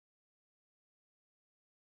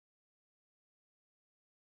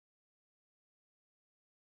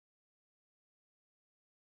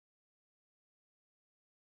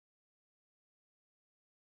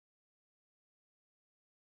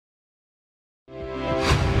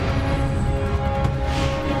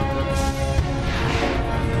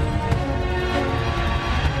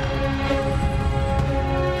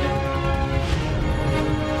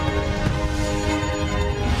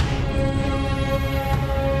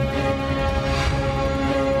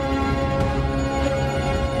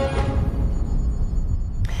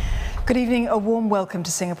Good evening, a warm welcome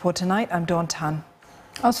to Singapore tonight. I'm Dawn Tan.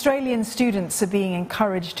 Australian students are being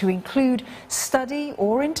encouraged to include study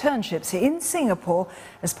or internships in Singapore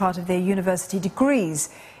as part of their university degrees.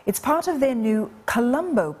 It's part of their new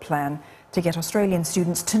Colombo plan to get Australian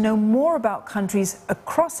students to know more about countries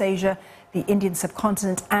across Asia, the Indian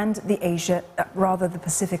subcontinent and the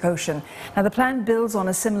Pacific Ocean. Now, the plan builds on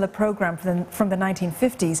a similar program from the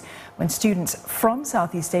 1950s when students from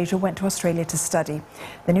Southeast Asia went to Australia to study.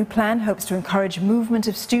 The new plan hopes to encourage movement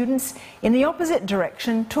of students in the opposite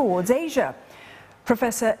direction towards Asia.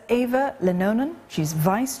 Professor Eeva Leinonen, she's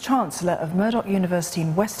Vice Chancellor of Murdoch University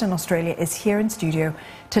in Western Australia, is here in studio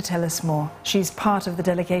to tell us more. She's part of the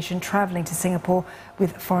delegation travelling to Singapore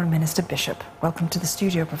with Foreign Minister Bishop. Welcome to the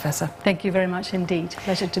studio, Professor. Thank you very much indeed.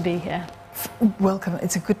 Pleasure to be here. Welcome.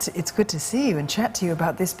 It's good to see you and chat to you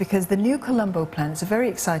about this, because the new Colombo plan is a very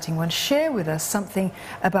exciting one. Share with us something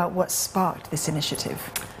about what sparked this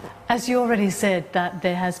initiative. As you already said, that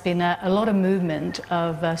there has been a lot of movement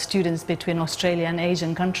of students between Australia and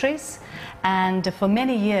Asian countries, and for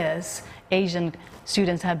many years Asian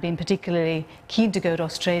students have been particularly keen to go to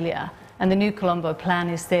Australia, and the new Colombo plan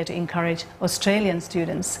is there to encourage Australian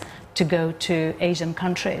students to go to Asian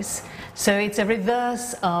countries. So it's a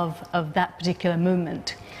reverse of that particular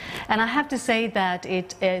movement. And I have to say that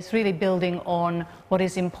it is really building on what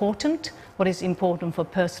is important for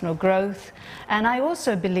personal growth. And I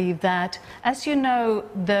also believe that, as you know,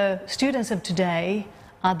 the students of today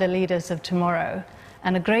are the leaders of tomorrow.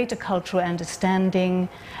 And a greater cultural understanding,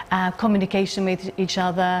 communication with each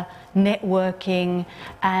other, networking,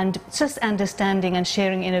 and just understanding and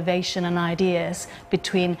sharing innovation and ideas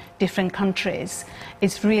between different countries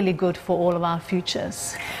is really good for all of our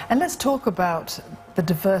futures. And let's talk about the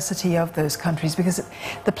diversity of those countries, because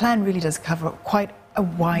the plan really does cover quite a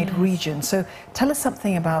wide region. So tell us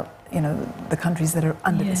something about, the countries that are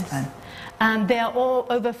under this plan. There are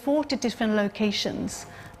over 40 different locations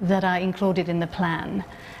that are included in the plan,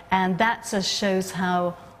 and that just shows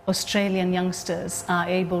how Australian youngsters are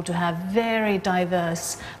able to have very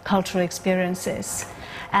diverse cultural experiences,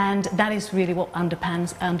 and that is really what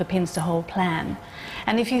underpins the whole plan.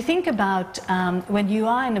 And if you think about when you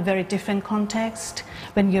are in a very different context,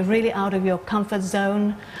 when you're really out of your comfort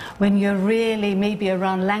zone, when you're really maybe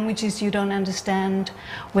around languages you don't understand,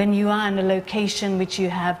 when you are in a location which you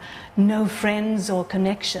have no friends or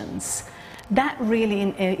connections, that really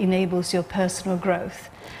enables your personal growth.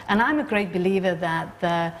 And I'm a great believer that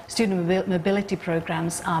the student mobility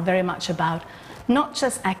programs are very much about not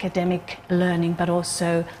just academic learning, but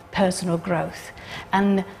also personal growth.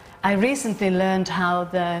 And I recently learned how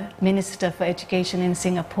the Minister for Education in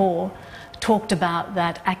Singapore talked about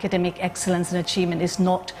that academic excellence and achievement is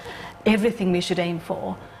not everything we should aim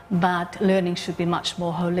for, but learning should be much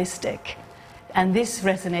more holistic. And this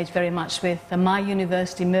resonates very much with my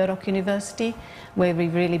university, Murdoch University, where we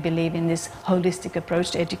really believe in this holistic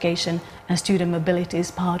approach to education, and student mobility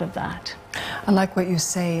is part of that. I like what you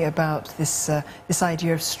say about this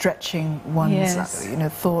idea of stretching one's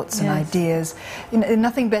thoughts and ideas.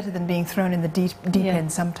 Nothing better than being thrown in the deep end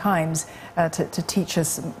sometimes to teach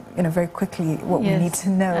us very quickly what we need to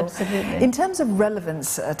know. Absolutely. In terms of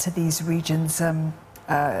relevance to these regions,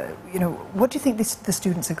 what do you think the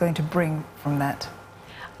students are going to bring from that?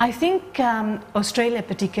 I think Australia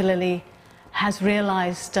particularly has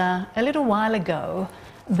realized a little while ago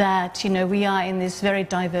that we are in this very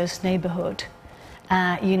diverse neighborhood.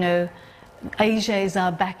 Asia is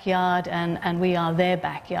our backyard, and we are their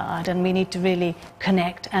backyard, and we need to really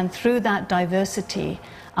connect, and through that diversity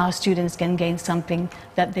our students can gain something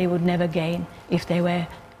that they would never gain if they were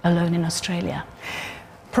alone in Australia.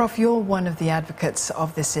 Prof, you're one of the advocates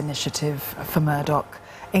of this initiative for Murdoch,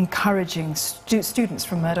 encouraging students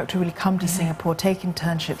from Murdoch to really come to Singapore, take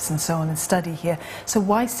internships and so on, and study here. So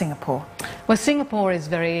why Singapore? Well, Singapore is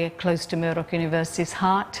very close to Murdoch University's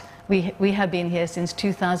heart. We have been here since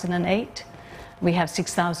 2008. We have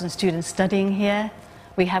 6,000 students studying here.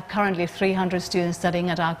 We have currently 300 students studying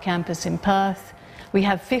at our campus in Perth. We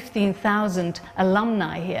have 15,000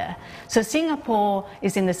 alumni here. So Singapore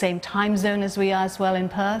is in the same time zone as we are as well in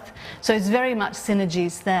Perth. So it's very much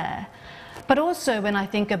synergies there. But also when I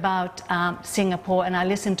think about Singapore and I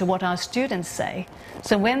listen to what our students say,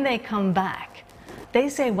 so when they come back, they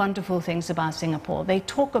say wonderful things about Singapore. They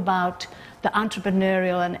talk about the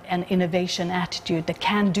entrepreneurial and innovation attitude, the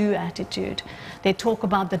can-do attitude. They talk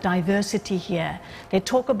about the diversity here. They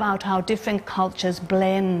talk about how different cultures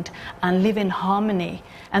blend and live in harmony,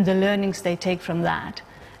 and the learnings they take from that.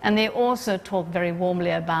 And they also talk very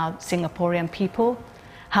warmly about Singaporean people,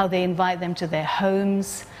 how they invite them to their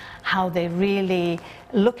homes, how they really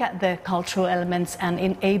look at the cultural elements and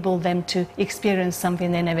enable them to experience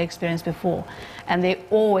something they never experienced before. And they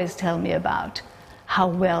always tell me about how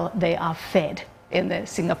well they are fed in the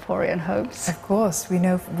Singaporean homes. Of course, we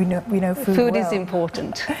know food Food well. is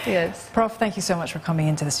important, yes. Prof, thank you so much for coming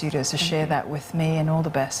into the studios to share that with me, and all the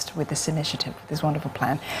best with this initiative, with this wonderful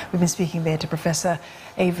plan. We've been speaking there to Professor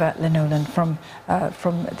Eeva Leinonen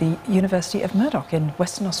from the University of Murdoch in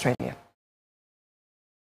Western Australia.